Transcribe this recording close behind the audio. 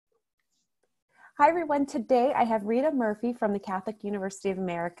Hi, everyone. Today I have Rita Murphy from the Catholic University of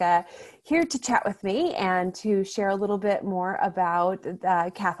America here to chat with me and to share a little bit more about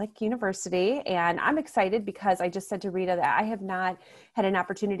the Catholic University. And I'm excited because I just said to Rita that I have not had an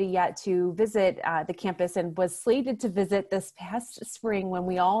opportunity yet to visit the campus and was slated to visit this past spring when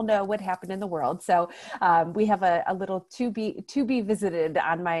we all know what happened in the world. So we have a little to be visited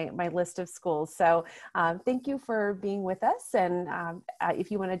on my list of schools. So thank you for being with us. And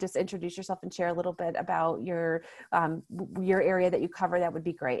if you want to just introduce yourself and share a little bit about your area that you cover, that would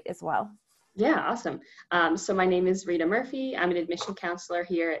be great as well. Yeah, awesome. So my name is Rita Murphy. I'm an admission counselor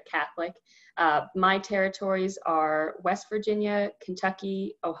here at Catholic. My territories are West Virginia,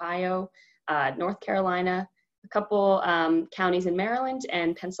 Kentucky, Ohio, North Carolina, a couple counties in Maryland,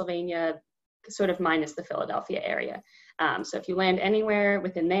 and Pennsylvania, sort of minus the Philadelphia area. So if you land anywhere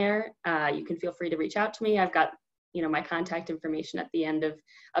within there, you can feel free to reach out to me. I've got my contact information at the end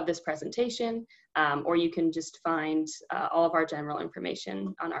of this presentation, or you can just find all of our general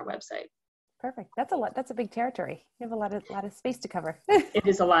information on our website. Perfect. That's a lot. That's a big territory. You have a lot of space to cover. It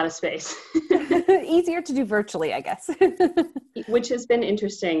is a lot of space. Easier to do virtually, I guess. Which has been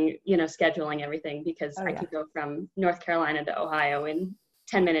interesting, scheduling everything, because I could go from North Carolina to Ohio in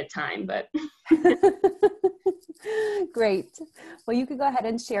 10-minute time, but. Great. Well, you could go ahead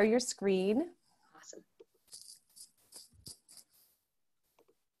and share your screen. Awesome.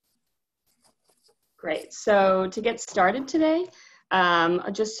 Great. So to get started today,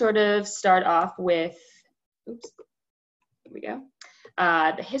 I'll just sort of start off with, here we go,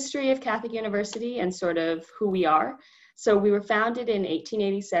 the history of Catholic University and sort of who we are. So we were founded in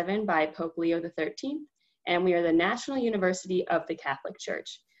 1887 by Pope Leo XIII, and we are the National University of the Catholic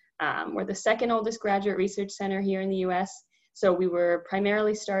Church. We're the second oldest graduate research center here in the US. So we were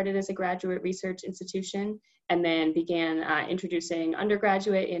primarily started as a graduate research institution and then began introducing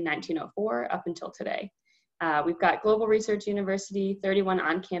undergraduate in 1904 up until today. We've got Global Research University, 31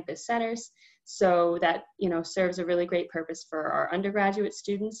 on-campus centers. So that, serves a really great purpose for our undergraduate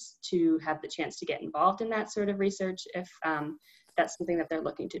students to have the chance to get involved in that sort of research if that's something that they're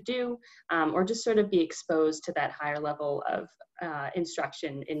looking to do, or just sort of be exposed to that higher level of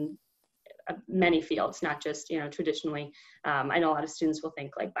instruction in many fields, not just, traditionally. I know a lot of students will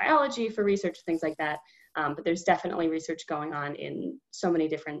think like biology for research, things like that, but there's definitely research going on in so many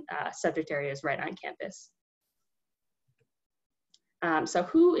different subject areas right on campus. So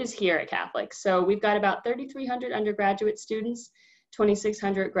who is here at Catholic? So we've got about 3,300 undergraduate students,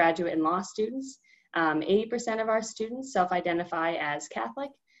 2,600 graduate and law students. 80% of our students self-identify as Catholic,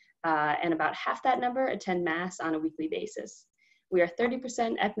 and about half that number attend Mass on a weekly basis. We are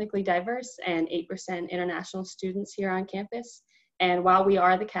 30% ethnically diverse and 8% international students here on campus. And while we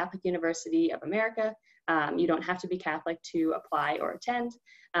are the Catholic University of America, you don't have to be Catholic to apply or attend.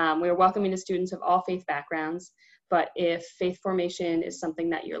 We are welcoming to students of all faith backgrounds, but if faith formation is something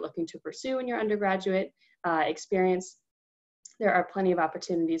that you're looking to pursue in your undergraduate experience, there are plenty of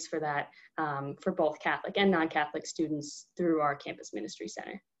opportunities for that for both Catholic and non-Catholic students through our Campus Ministry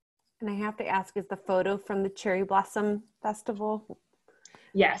Center. And I have to ask, is the photo from the Cherry Blossom Festival?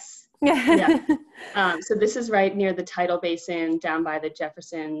 Yes. Yeah. So this is right near the tidal basin down by the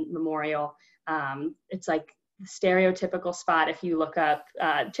Jefferson Memorial. It's like the stereotypical spot if you look up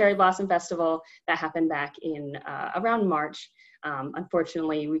Cherry Blossom Festival that happened back in around March.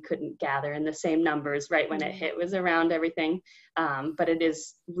 Unfortunately, we couldn't gather in the same numbers right when it hit. It was around everything, but it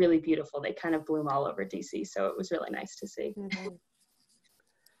is really beautiful. They kind of bloom all over DC, so it was really nice to see.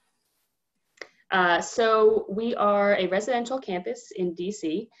 So we are a residential campus in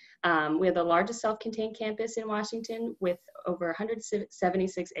DC. We are the largest self-contained campus in Washington with over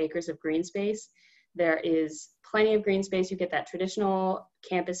 176 acres of green space. There is plenty of green space. You get that traditional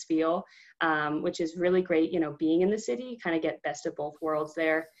campus feel, which is really great, being in the city. You kind of get best of both worlds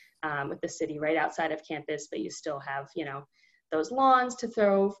there with the city right outside of campus, but you still have, those lawns to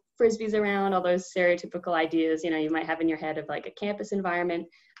throw frisbees around, all those stereotypical ideas, you might have in your head of like a campus environment.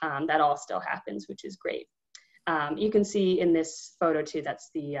 That all still happens, which is great. You can see in this photo too, that's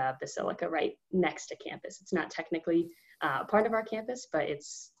the Basilica right next to campus. It's not technically part of our campus, but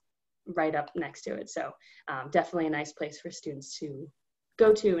it's right up next to it. So definitely a nice place for students to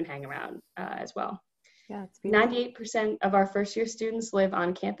go to and hang around as well. Yeah, it's beautiful. 98% of our first year students live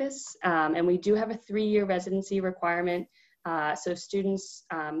on campus, and we do have a 3-year residency requirement. So students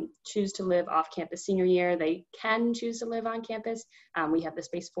choose to live off campus senior year. They can choose to live on campus. We have the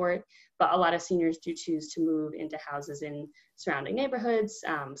space for it, but a lot of seniors do choose to move into houses in surrounding neighborhoods.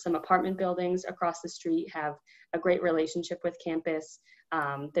 Some apartment buildings across the street have a great relationship with campus.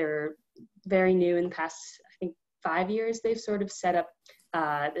 They're very new in the past, I think, 5 years. They've sort of set up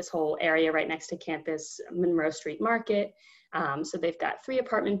this whole area right next to campus, Monroe Street Market. So they've got 3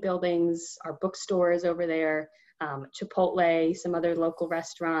 apartment buildings, our bookstore is over there, Chipotle, some other local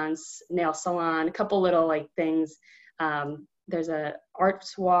restaurants, nail salon, a couple little like things. There's a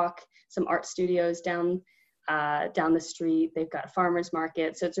arts walk, some art studios down the street. They've got a farmer's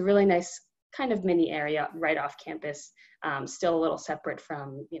market. So it's a really nice kind of mini area right off campus, still a little separate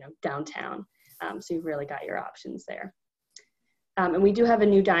from, downtown. So you've really got your options there. And we do have a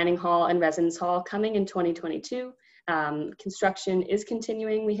new dining hall and residence hall coming in 2022. Construction is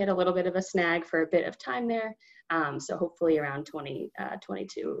continuing. We hit a little bit of a snag for a bit of time there. So hopefully around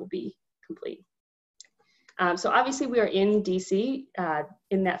 2022 it will be complete. So obviously we are in DC.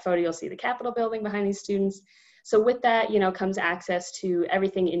 In that photo, you'll see the Capitol building behind these students. So with that, comes access to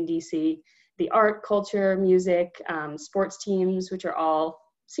everything in DC, the art, culture, music, sports teams, which are all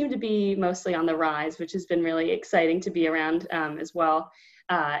seem to be mostly on the rise, which has been really exciting to be around as well.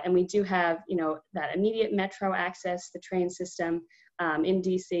 And we do have, that immediate metro access, the train system in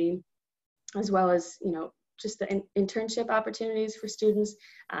DC, as well as, just the internship opportunities for students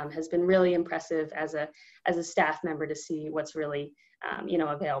has been really impressive as a staff member to see what's really,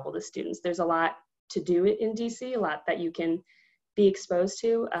 available to students. There's a lot to do in DC, a lot that you can be exposed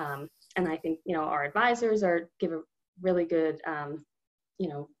to. And I think, our advisors give a really good,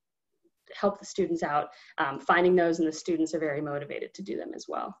 help the students out, finding those, and the students are very motivated to do them as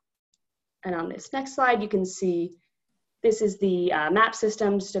well. And on this next slide, you can see this is the map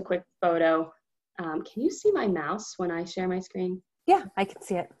system, just a quick photo. Can you see my mouse when I share my screen? Yeah, I can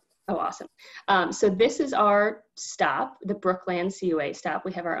see it. Oh, awesome. So this is our stop, the Brookland CUA stop.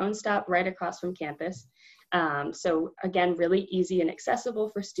 We have our own stop right across from campus. So again, really easy and accessible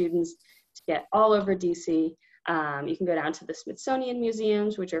for students to get all over DC. You can go down to the Smithsonian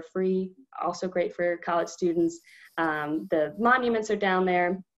museums, which are free, also great for college students. The monuments are down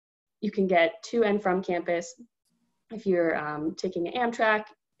there. You can get to and from campus. If you're taking an Amtrak,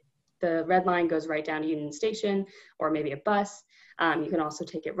 the red line goes right down to Union Station, or maybe a bus. You can also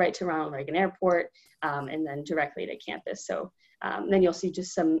take it right to Ronald Reagan Airport, and then directly to campus. So then you'll see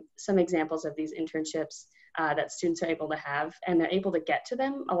just some examples of these internships that students are able to have, and they're able to get to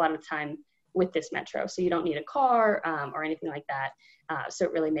them a lot of the time with this metro. So you don't need a car or anything like that. So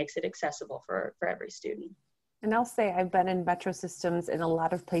it really makes it accessible for every student. And I'll say I've been in metro systems in a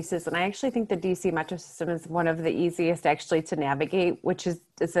lot of places, and I actually think the DC metro system is one of the easiest actually to navigate, which is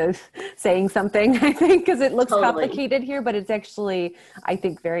saying something, I think, because it looks Totally complicated here, but it's actually, I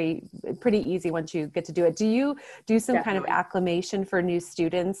think, pretty easy once you get to do it. Do you do some Definitely. kind of acclimation for new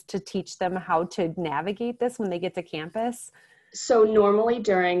students to teach them how to navigate this when they get to campus? So normally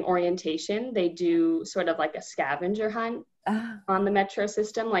during orientation, they do sort of like a scavenger hunt on the metro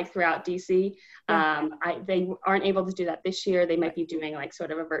system, like throughout DC. Yeah. They aren't able to do that this year. They might be doing like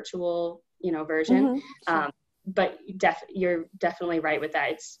sort of a virtual, version. Sure. But you're definitely right with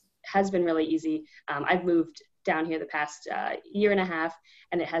that. Has been really easy. I've moved down here the past year and a half,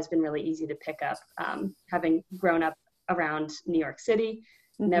 and it has been really easy to pick up. Having grown up around New York City,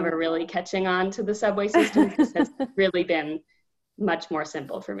 never really catching on to the subway system has really been much more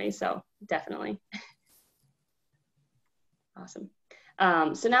simple for me. So definitely. Awesome.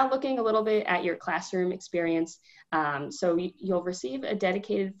 So now looking a little bit at your classroom experience. So you'll receive a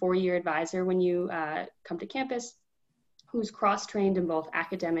dedicated 4-year advisor when you come to campus, who's cross-trained in both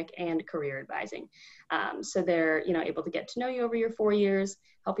academic and career advising. So they're able to get to know you over your 4 years,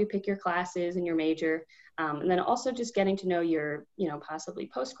 help you pick your classes and your major, and then also just getting to know your possibly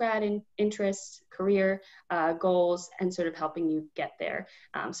post-grad interests, career goals, and sort of helping you get there.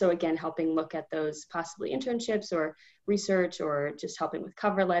 So again, helping look at those possibly internships or research, or just helping with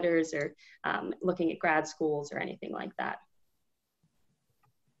cover letters, or looking at grad schools or anything like that.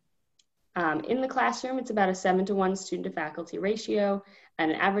 In the classroom, it's about a 7-to-1 student to faculty ratio,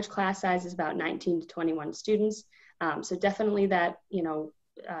 and an average class size is about 19 to 21 students. So definitely that,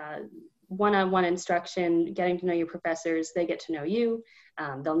 one-on-one instruction, getting to know your professors, they get to know you.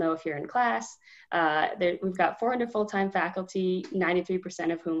 They'll know if you're in class. We've got 400 full-time faculty,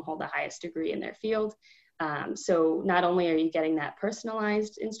 93% of whom hold the highest degree in their field. So not only are you getting that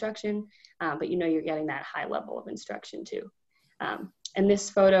personalized instruction, but you're getting that high level of instruction too. And this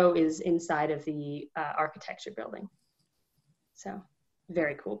photo is inside of the architecture building. So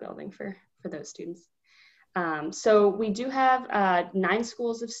very cool building for those students. So we do have 9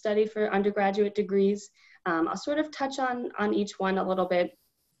 schools of study for undergraduate degrees. I'll sort of touch on each one a little bit.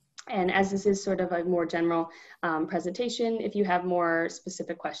 And as this is sort of a more general presentation, if you have more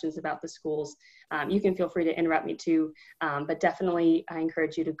specific questions about the schools, you can feel free to interrupt me too. But definitely, I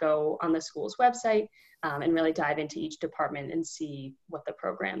encourage you to go on the school's website and really dive into each department and see what the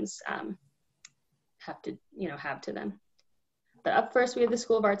programs have to them. But up first, we have the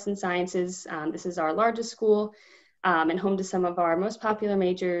School of Arts and Sciences. This is our largest school and home to some of our most popular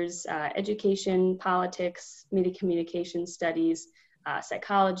majors: education, politics, media communication studies,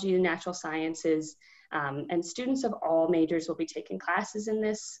 psychology, natural sciences, and students of all majors will be taking classes in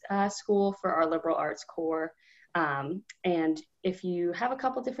this school for our liberal arts core. And if you have a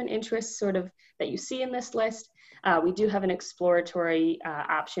couple different interests sort of that you see in this list, we do have an exploratory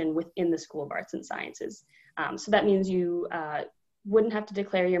option within the School of Arts and Sciences. So that means you wouldn't have to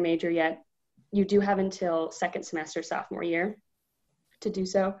declare your major yet. You do have until second semester sophomore year to do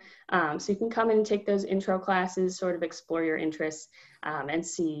so. So you can come in and take those intro classes, sort of explore your interests and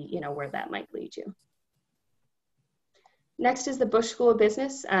see, where that might lead you. Next is the Bush School of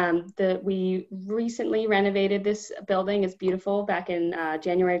Business. We recently renovated this building. It's beautiful. Back in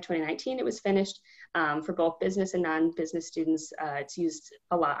January of 2019, it was finished for both business and non-business students. It's used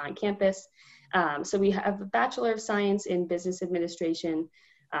a lot on campus. So we have a Bachelor of Science in Business Administration,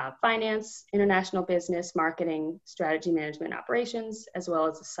 Finance, International Business, Marketing, Strategy Management, Operations, as well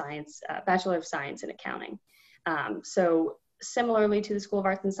as a Bachelor of Science in Accounting. So similarly to the School of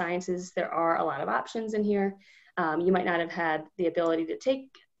Arts and Sciences, there are a lot of options in here. You might not have had the ability to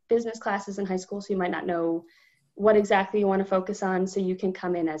take business classes in high school, so you might not know what exactly you want to focus on, so you can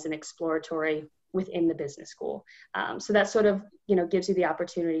come in as an exploratory within the business school. So that sort of, gives you the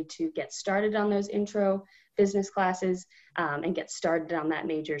opportunity to get started on those intro business classes and get started on that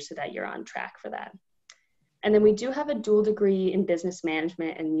major so that you're on track for that. And then we do have a dual degree in business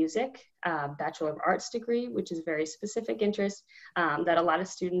management and music, Bachelor of Arts degree, which is a very specific interest that a lot of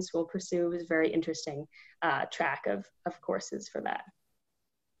students will pursue. Is a very interesting track of courses for that.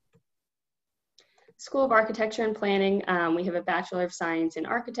 School of Architecture and Planning, we have a Bachelor of Science in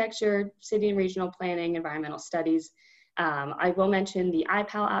Architecture, City and Regional Planning, Environmental Studies. I will mention the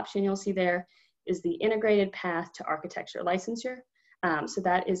IPAL option you'll see there is the Integrated Path to Architecture Licensure. So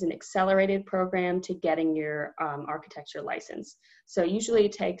that is an accelerated program to getting your architecture license. So usually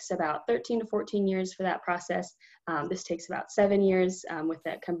it takes about 13 to 14 years for that process. This takes about 7 years with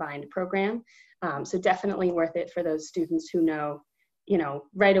that combined program. So definitely worth it for those students who know,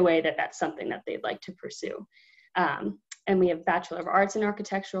 right away that that's something that they'd like to pursue. And we have Bachelor of Arts in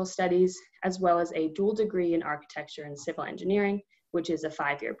Architectural Studies, as well as a dual degree in Architecture and Civil Engineering, which is a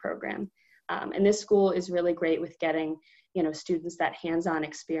 5-year program. And this school is really great with getting students that hands-on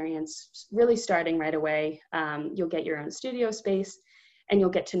experience really starting right away. You'll get your own studio space and you'll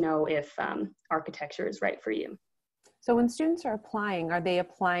get to know if architecture is right for you. So when students are applying, are they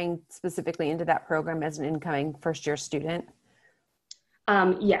applying specifically into that program as an incoming first-year student?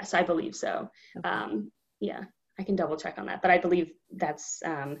 Yes, I believe so. Okay. Yeah, I can double check on that, but I believe that's,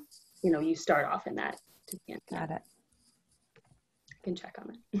 you start off in that. Got it. Can check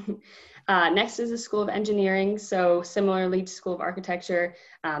on it. Next is the School of Engineering. So similarly to School of Architecture,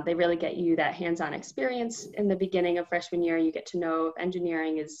 they really get you that hands-on experience in the beginning of freshman year. You get to know if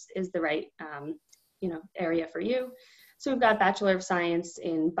engineering is the right area for you. So we've got Bachelor of Science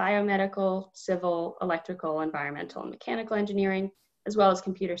in Biomedical, Civil, Electrical, Environmental, and Mechanical Engineering, as well as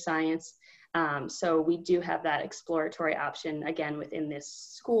Computer Science. So we do have that exploratory option again within this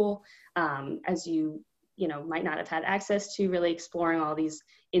school, as you might not have had access to really exploring all these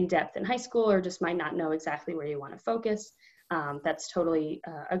in depth in high school, or just might not know exactly where you want to focus. That's totally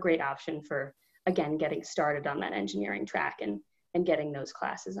a great option for, again, getting started on that engineering track and getting those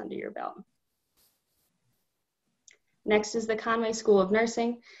classes under your belt. Next is the Conway School of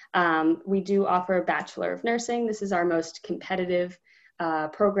Nursing. We do offer a Bachelor of Nursing. This is our most competitive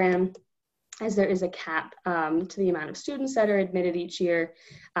program, as there is a cap to the amount of students that are admitted each year.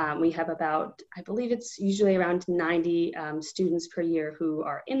 We have about, I believe it's usually around 90 students per year who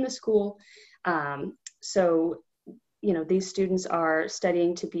are in the school. So, these students are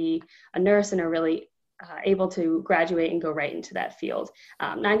studying to be a nurse and are really able to graduate and go right into that field.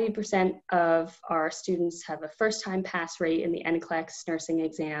 90% of our students have a first-time pass rate in the NCLEX nursing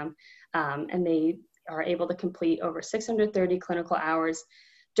exam, and they are able to complete over 630 clinical hours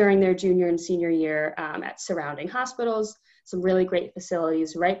during their junior and senior year at surrounding hospitals, some really great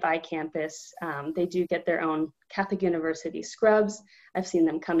facilities right by campus. They do get their own Catholic University scrubs. I've seen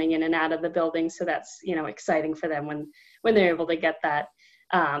them coming in and out of the building, so that's exciting for them when they're able to get that.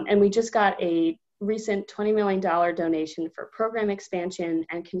 And we just got a recent $20 million donation for program expansion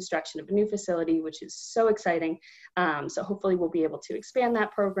and construction of a new facility, which is so exciting. So hopefully we'll be able to expand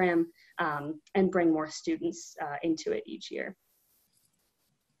that program and bring more students into it each year.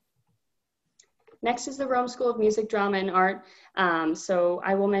 Next is the Rome School of Music, Drama, and Art. So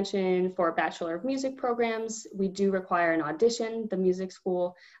I will mention for Bachelor of Music programs, we do require an audition. The music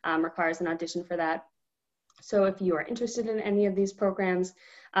school requires an audition for that. So if you are interested in any of these programs,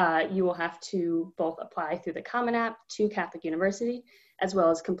 you will have to both apply through the Common App to Catholic University, as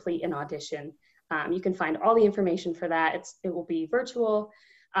well as complete an audition. You can find all the information for that. It will be virtual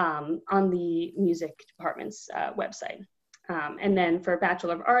on the music department's website. And then for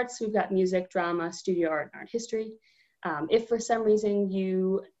Bachelor of Arts, we've got music, drama, studio art, and art history. If for some reason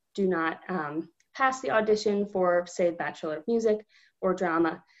you do not pass the audition for, say, Bachelor of Music or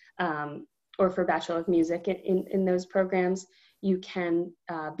drama, or for Bachelor of Music in those programs, you can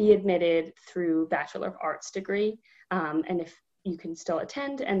be admitted through Bachelor of Arts degree. And if you can still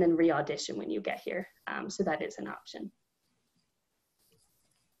attend and then re-audition when you get here. So that is an option.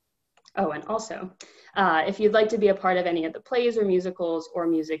 Oh, and also, if you'd like to be a part of any of the plays or musicals or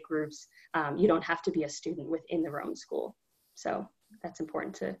music groups, you don't have to be a student within the Rome School. So that's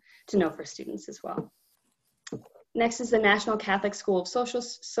important to know for students as well. Next is the National Catholic School of Social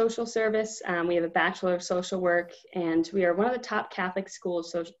Service. We have a Bachelor of Social Work, and we are one of the top Catholic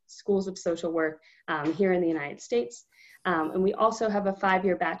schools of social work here in the United States. And we also have a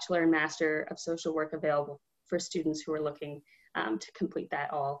 5-year Bachelor and Master of Social Work available for students who are looking to complete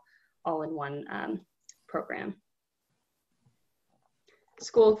that all in one program.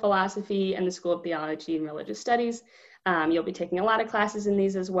 School of Philosophy and the School of Theology and Religious Studies. You'll be taking a lot of classes in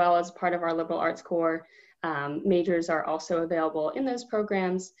these as well as part of our liberal arts core. Majors are also available in those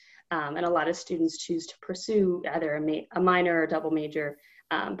programs, and a lot of students choose to pursue either a minor or double major.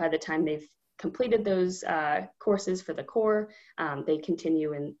 By the time they've completed those courses for the core, they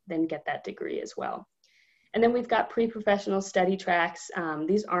continue and then get that degree as well. And then we've got pre-professional study tracks.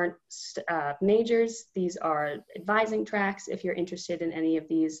 These aren't majors, these are advising tracks. If you're interested in any of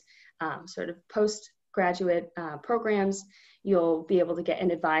these sort of postgraduate programs, you'll be able to get an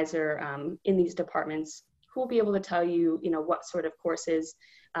advisor in these departments who will be able to tell you, what sort of courses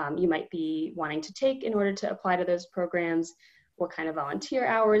you might be wanting to take in order to apply to those programs, what kind of volunteer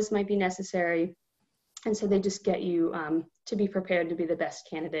hours might be necessary. And so they just get you to be prepared to be the best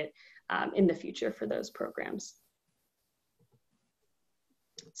candidate in the future for those programs.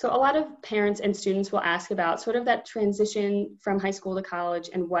 So a lot of parents and students will ask about sort of that transition from high school to college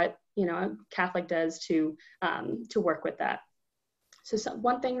and what Catholic does to work with that. So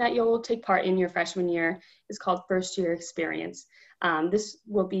one thing that you'll take part in your freshman year is called First Year Experience. This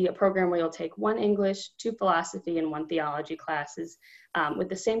will be a program where you'll take 1 English, 2 philosophy, and 1 theology classes with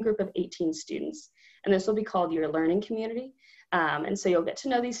the same group of 18 students. And this will be called your learning community. And so you'll get to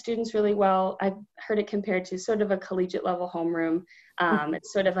know these students really well. I've heard it compared to sort of a collegiate level homeroom.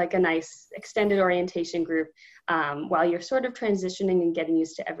 It's sort of like a nice extended orientation group while you're sort of transitioning and getting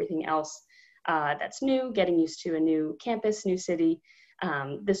used to everything else that's new, getting used to a new campus, new city.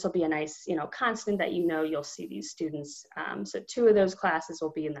 This will be a nice, constant that you'll see these students. So 2 of those classes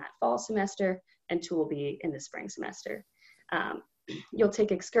will be in that fall semester and 2 will be in the spring semester. You'll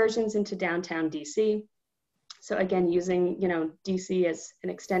take excursions into downtown DC. So again, using, DC as an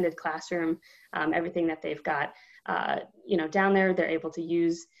extended classroom, everything that they've got, down there, they're able to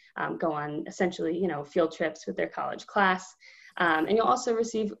use, go on essentially, field trips with their college class. And you'll also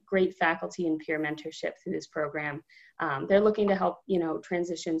receive great faculty and peer mentorship through this program. They're looking to help,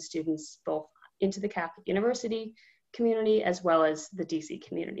 transition students both into the Catholic University community as well as the DC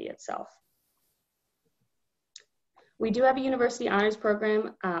community itself. We do have a university honors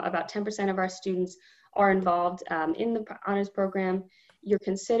program. About 10% of our students are involved in the honors program. You're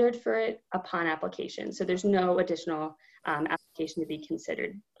considered for it upon application. So there's no additional application to be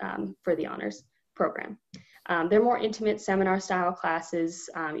considered for the honors program. They're more intimate seminar style classes.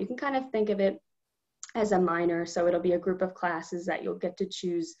 You can kind of think of it as a minor. So it'll be a group of classes that you'll get to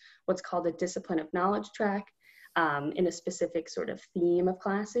choose what's called a discipline of knowledge track in a specific sort of theme of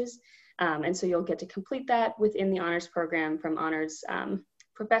classes. And so you'll get to complete that within the honors program from honors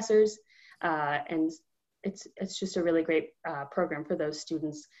professors. And it's just a really great program for those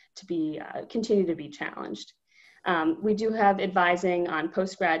students to be continue to be challenged. We do have advising on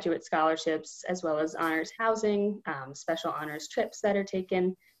postgraduate scholarships as well as honors housing, special honors trips that are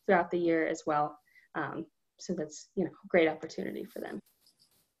taken throughout the year as well. So that's a great opportunity for them.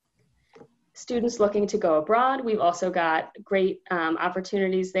 Students looking to go abroad, we've also got great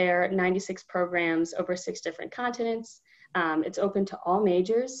opportunities there, 96 programs over 6 different continents. It's open to all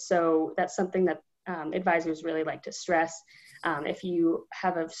majors, so that's something that advisors really like to stress. If you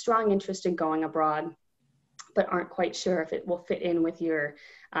have a strong interest in going abroad, but aren't quite sure if it will fit in with your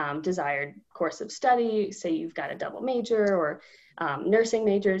desired course of study, say you've got a double major, or nursing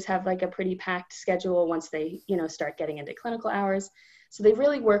majors have like a pretty packed schedule once they, start getting into clinical hours. So they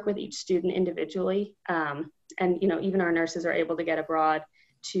really work with each student individually. And, even our nurses are able to get abroad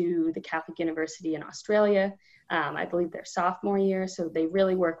to the Catholic University in Australia. I believe their sophomore year. So they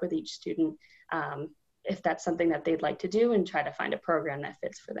really work with each student if that's something that they'd like to do, and try to find a program that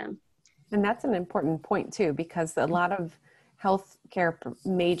fits for them. And that's an important point too, because a lot of healthcare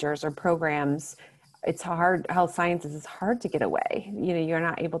majors or programs, it's hard. Health sciences is hard to get away. You're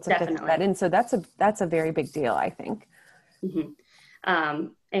not able to fit that in. So that's a very big deal, I think. Mm-hmm.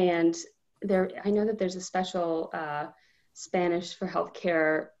 And I know that there's a special Spanish for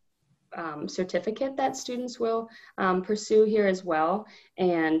healthcare certificate that students will pursue here as well.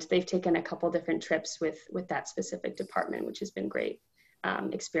 And they've taken a couple different trips with that specific department, which has been great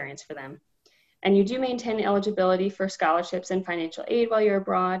experience for them. And you do maintain eligibility for scholarships and financial aid while you're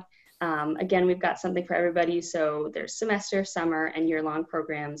abroad. Again, we've got something for everybody. So there's semester, summer, and year-long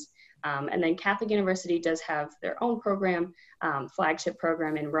programs. And then Catholic University does have their own program, flagship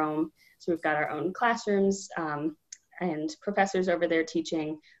program in Rome. So we've got our own classrooms and professors over there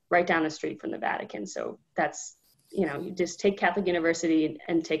teaching right down the street from the Vatican. So that's, you just take Catholic University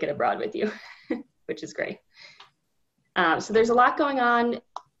and take it abroad with you, which is great. So there's a lot going on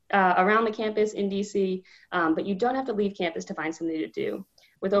around the campus in DC, but you don't have to leave campus to find something to do.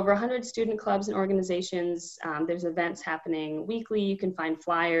 With over 100 student clubs and organizations, there's events happening weekly. You can find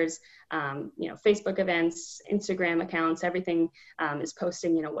flyers, Facebook events, Instagram accounts, everything is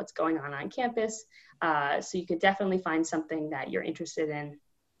posting, what's going on campus. So you could definitely find something that you're interested in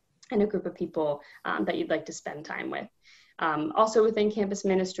and a group of people that you'd like to spend time with. Also within campus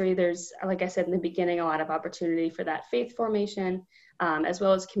ministry, there's, like I said in the beginning, a lot of opportunity for that faith formation, as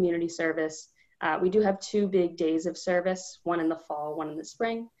well as community service. We do have 2 big days of service, one in the fall, one in the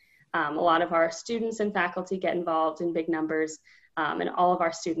spring. A lot of our students and faculty get involved in big numbers, and all of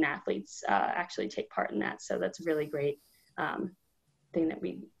our student athletes actually take part in that. So that's a really great thing that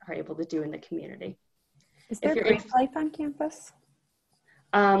we are able to do in the community. Is there Greek life on campus?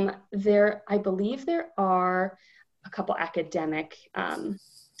 I believe there are a couple academic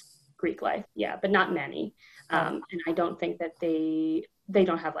Greek life, yeah, but not many. And I don't think that they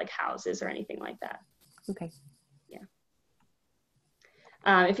don't have like houses or anything like that. Okay. Yeah.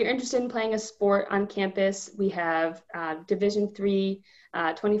 If you're interested in playing a sport on campus, we have Division III,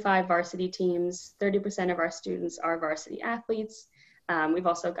 25 varsity teams. 30% of our students are varsity athletes. We've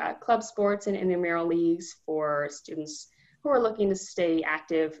also got club sports and intramural leagues for students who are looking to stay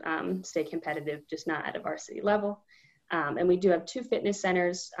active, stay competitive, just not at a varsity level. And we do have 2 fitness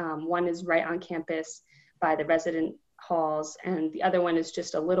centers. One is right on campus by the resident halls, and the other one is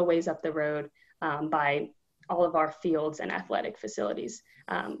just a little ways up the road by all of our fields and athletic facilities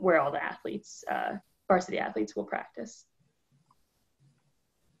where all the athletes, varsity athletes, will practice.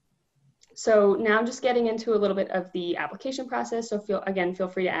 So now just getting into a little bit of the application process. So feel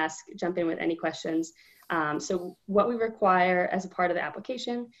free to jump in with any questions. So what we require as a part of the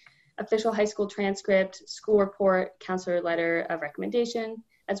application: official high school transcript, school report, counselor letter of recommendation,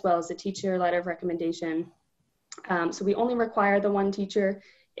 as well as the teacher letter of recommendation. So we only require the 1 teacher.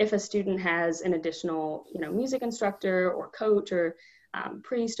 If a student has an additional, music instructor or coach or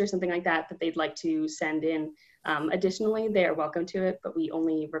priest or something like that they'd like to send in additionally, they are welcome to it, but we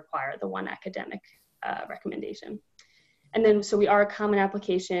only require the 1 academic recommendation. And then, so we are a Common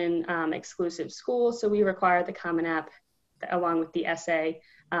Application exclusive school, so we require the Common App along with the essay,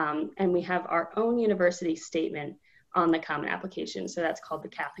 and we have our own university statement on the Common Application. So that's called the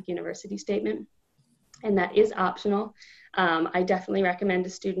Catholic University Statement, and that is optional. I definitely recommend to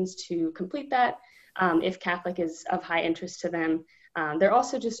students to complete that if Catholic is of high interest to them. They're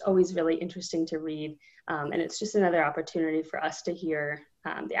also just always really interesting to read, and it's just another opportunity for us to hear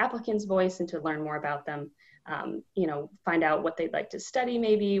the applicant's voice and to learn more about them, find out what they'd like to study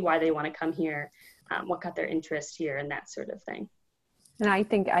maybe, why they want to come here, what got their interest here, and that sort of thing. And I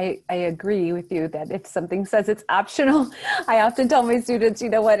think I agree with you that if something says it's optional, I often tell my students,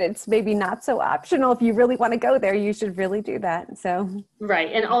 it's maybe not so optional. If you really want to go there, you should really do that. So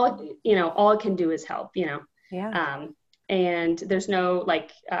right, and all it can do is help. Yeah. And there's no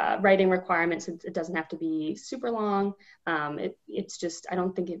writing requirements. It doesn't have to be super long. It's just I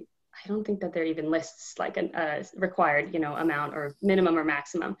don't think that there even lists like a required amount or minimum or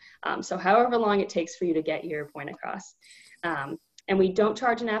maximum. So however long it takes for you to get your point across. And we don't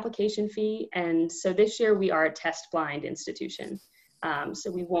charge an application fee. And so this year we are a test blind institution.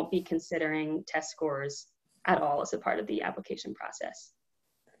 So we won't be considering test scores at all as a part of the application process.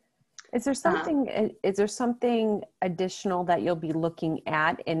 Is there something additional that you'll be looking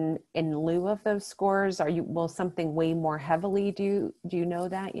at in lieu of those scores? Will something weigh more heavily? Do you know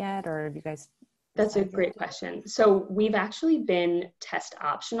that yet, or have you guys? That's a great question. So we've actually been test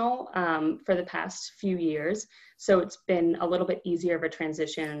optional for the past few years. So it's been a little bit easier of a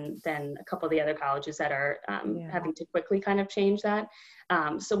transition than a couple of the other colleges that are having to quickly kind of change that.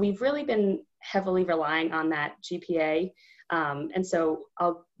 So we've really been heavily relying on that GPA. And so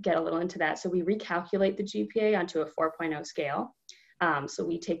I'll get a little into that. So we recalculate the GPA onto a 4.0 scale. So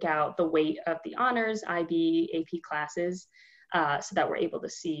we take out the weight of the honors, IB, AP classes, so that we're able to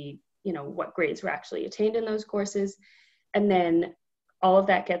see, what grades were actually attained in those courses. And then all of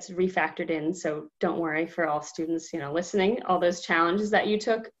that gets refactored in. So don't worry, for all students, listening, all those challenges that you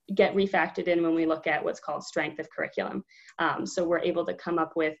took get refactored in when we look at what's called strength of curriculum. So we're able to come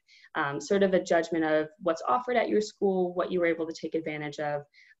up with sort of a judgment of what's offered at your school, what you were able to take advantage of.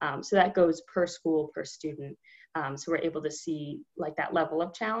 So that goes per school, per student. So we're able to see like that level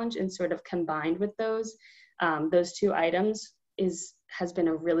of challenge, and sort of combined with those two items has been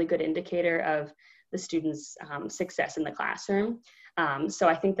a really good indicator of the students' success in the classroom. So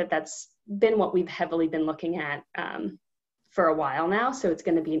I think that's been what we've heavily been looking at for a while now. So it's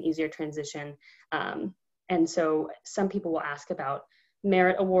going to be an easier transition. And so some people will ask about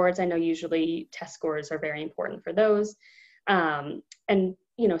merit awards. I know usually test scores are very important for those. And,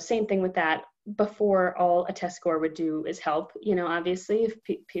 same thing with that. Before, all a test score would do is help, obviously if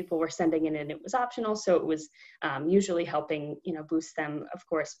people were sending in and it was optional. So it was usually helping, boost them, of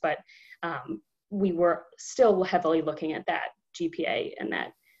course, but we were still heavily looking at that GPA and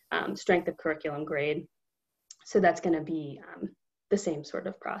that strength of curriculum grade. So that's going to be the same sort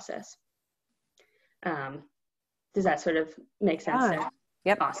of process. Does that sort of make sense there?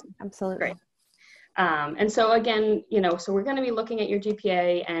 Yep. Awesome. Absolutely. Great. And so again, so we're going to be looking at your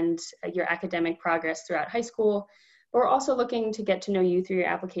GPA and your academic progress throughout high school, but we're also looking to get to know you through your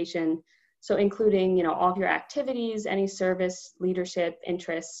application. So including, all of your activities, any service, leadership,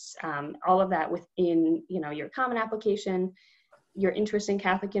 interests, all of that within, your common application, your interest in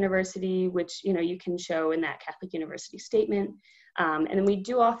Catholic University, which, you can show in that Catholic University statement. And then we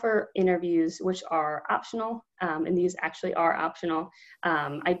do offer interviews, which are optional, and these actually are optional.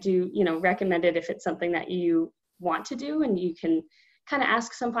 I do, recommend it if it's something that you want to do, and you can kind of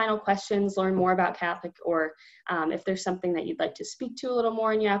ask some final questions, learn more about Catholic, or if there's something that you'd like to speak to a little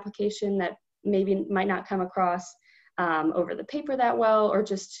more in your application that maybe might not come across over the paper that well, or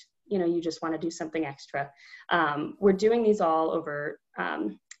just, you just want to do something extra. We're doing these all over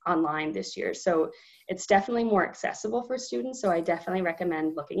online this year. So it's definitely more accessible for students. So I definitely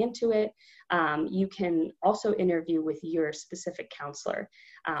recommend looking into it. You can also interview with your specific counselor,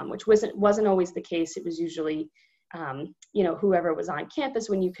 which wasn't always the case. It was usually, whoever was on campus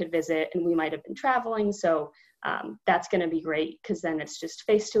when you could visit, and we might have been traveling. So that's going to be great, because then it's just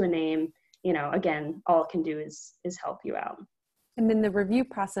face to a name. Again, all it can do is help you out. And then the review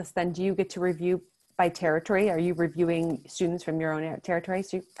process, then do you get to review by territory? Are you reviewing students from your own territory?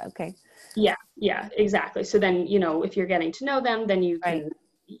 So okay. Yeah, exactly. So then, if you're getting to know them, then you can,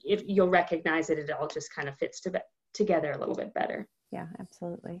 if you'll recognize it all just kind of fits together a little bit better. Yeah,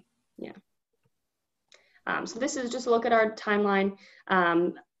 absolutely. Yeah. So this is just a look at our timeline.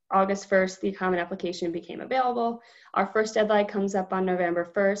 August 1st, the common application became available. Our first deadline comes up on November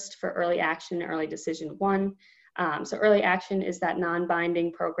 1st for early action, early decision 1. So early action is that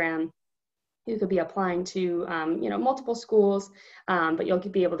non-binding program. You could be applying to, multiple schools, but you'll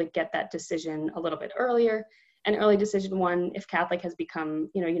be able to get that decision a little bit earlier. And early decision 1, if Catholic has become,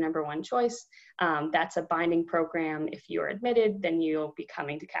 your number one choice, that's a binding program. If you're admitted, then you'll be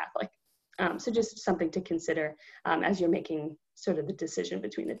coming to Catholic. So just something to consider as you're making sort of the decision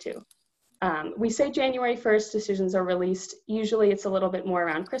between the two. We say January 1st decisions are released. Usually it's a little bit more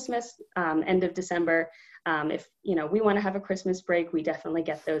around Christmas, end of December. If we want to have a Christmas break, we definitely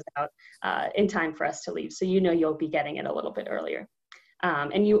get those out in time for us to leave. So you'll be getting it a little bit earlier.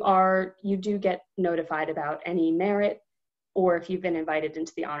 And you do get notified about any merit, or if you've been invited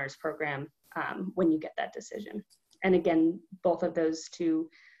into the honors program when you get that decision. And again, both of those two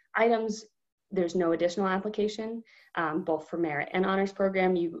items, there's no additional application. Both for merit and honors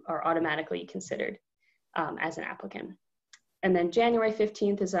program, you are automatically considered as an applicant. And then January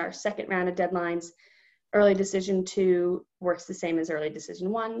 15th is our second round of deadlines. Early decision 2 works the same as early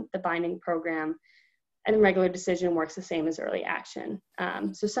decision 1, the binding program, and then regular decision works the same as early action.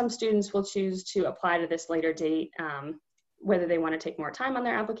 So some students will choose to apply to this later date, whether they want to take more time on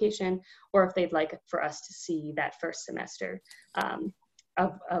their application, or if they'd like for us to see that first semester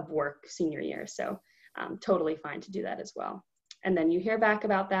of work senior year. So totally fine to do that as well. And then you hear back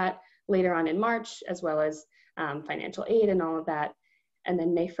about that later on in March, as well as financial aid and all of that. And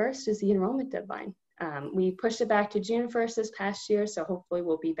then May 1st is the enrollment deadline. We pushed it back to June 1st this past year, so hopefully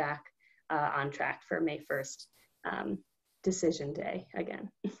we'll be back on track for May 1st decision day again.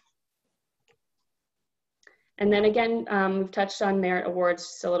 And then again, we've touched on merit awards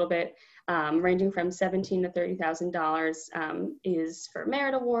just a little bit, ranging from $17,000 to $30,000 is for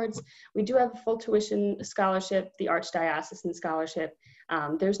merit awards. We do have a full tuition scholarship, the Archdiocesan Scholarship.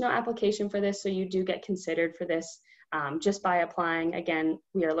 There's no application for this, so you do get considered for this just by applying. Again,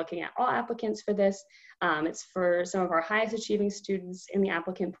 we are looking at all applicants for this. It's for some of our highest achieving students in the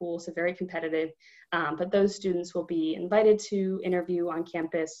applicant pool, so very competitive. But those students will be invited to interview on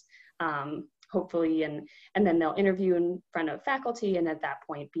campus, hopefully, and then they'll interview in front of faculty, and at that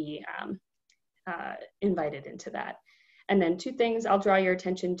point be invited into that. And then two things I'll draw your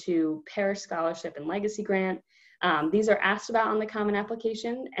attention to: Parish Scholarship and Legacy Grant. These are asked about on the Common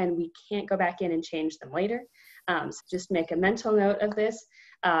Application, and we can't go back in and change them later. So just make a mental note of this.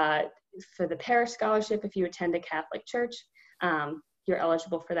 For the Parish Scholarship, if you attend a Catholic church, you're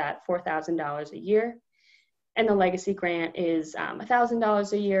eligible for that $4,000 a year. And the Legacy Grant is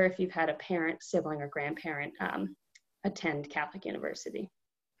 $1,000 a year if you've had a parent, sibling, or grandparent attend Catholic University.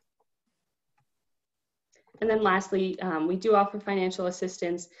 And then lastly, we do offer financial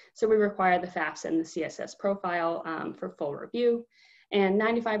assistance. So we require the FAFSA and the CSS profile for full review. And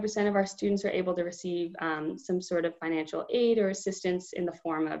 95% of our students are able to receive some sort of financial aid or assistance in the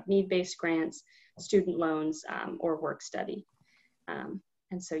form of need-based grants, student loans, or work study.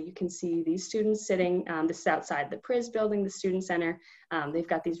 And so you can see these students sitting, this is outside the PRIS building, the Student Center. They've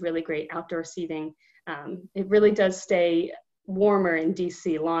got these really great outdoor seating. It really does stay warmer in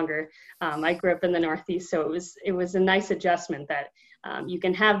DC longer. I grew up in the Northeast, so it was a nice adjustment that you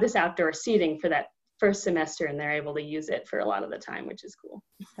can have this outdoor seating for that first semester, and they're able to use it for a lot of the time, which is cool.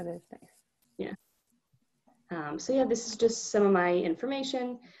 That is nice. Yeah. So yeah, this is just some of my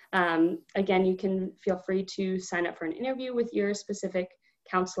information. Again, you can feel free to sign up for an interview with your specific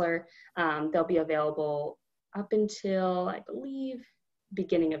counselor. They'll be available up until, I believe,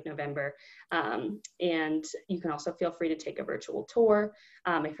 beginning of November. And you can also feel free to take a virtual tour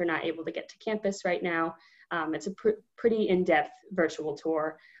if you're not able to get to campus right now. It's a pretty in-depth virtual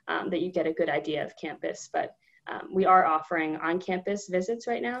tour that you get a good idea of campus, but we are offering on-campus visits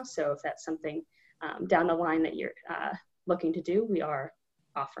right now. So if that's something down the line that you're looking to do, we are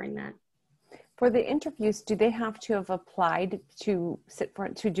offering that. For the interviews, do they have to have applied to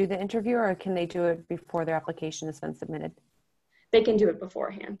do the interview, or can they do it before their application has been submitted? They can do it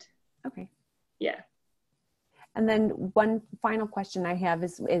beforehand. Okay. Yeah. And then one final question I have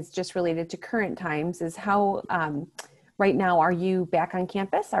is just related to current times, is how, right now, are you back on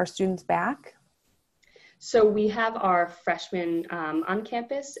campus? Are students back? So we have our freshmen on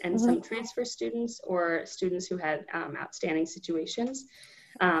campus and some transfer students or students who had outstanding situations.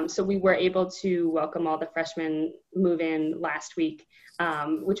 So we were able to welcome all the freshmen move in last week,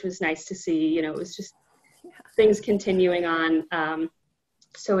 which was nice to see. You know, it was just things continuing on.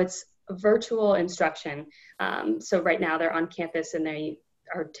 So it's virtual instruction. So right now they're on campus and they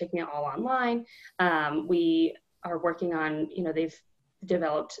are taking it all online. We are working on, you know, they've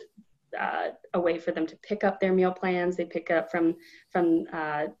developed a way for them to pick up their meal plans. They pick it up from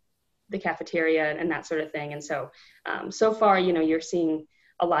the cafeteria and that sort of thing. And so, so far, you know, you're seeing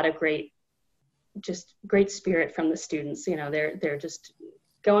a lot of great spirit from the students. You know, they're just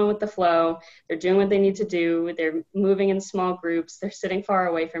going with the flow. They're doing what they need to do. They're moving in small groups. They're sitting far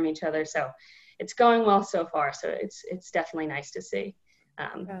away from each other. So it's going well so far. So it's definitely nice to see.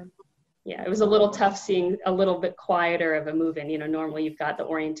 Yeah, it was a little tough seeing a little bit quieter of a move-in. You know, normally you've got the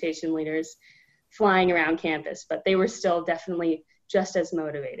orientation leaders flying around campus, but they were still definitely just as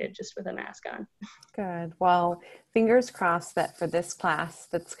motivated, just with a mask on. Good. Well, fingers crossed that for this class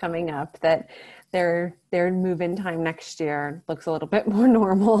that's coming up, that their move-in time next year looks a little bit more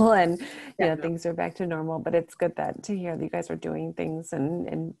normal, and you know, things are back to normal. But it's good that to hear that you guys are doing things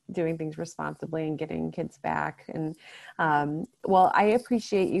and doing things responsibly and getting kids back. And well, I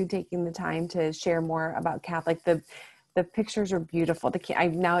appreciate you taking the time to share more about Catholic. The pictures are beautiful.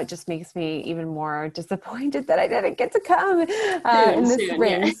 Now it just makes me even more disappointed that I didn't get to come in the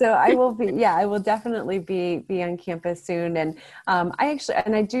spring. Yeah. So I will definitely be on campus soon. And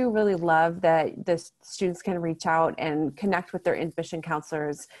I do really love that the students can reach out and connect with their admission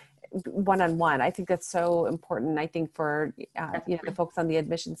counselors one-on-one. I think that's so important. I think for the Definitely. folks on the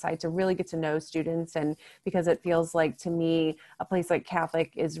admission side to really get to know students, and because it feels like to me a place like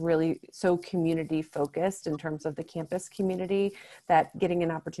Catholic is really so community focused in terms of the campus community, that getting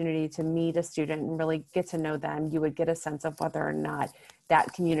an opportunity to meet a student and really get to know them, you would get a sense of whether or not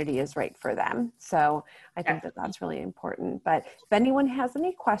that community is right for them. So I think that that's really important. But if anyone has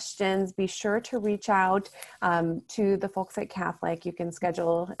any questions, be sure to reach out to the folks at Catholic. You can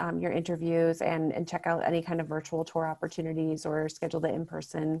schedule your interviews and check out any kind of virtual tour opportunities, or schedule the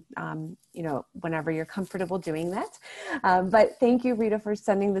in-person, whenever you're comfortable doing that. But thank you, Rita, for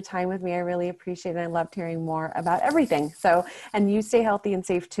spending the time with me. I really appreciate it. I loved hearing more about everything. So, and you stay healthy and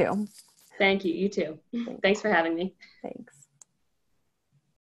safe too. Thank you. You too. Thanks. Thanks for having me. Thanks.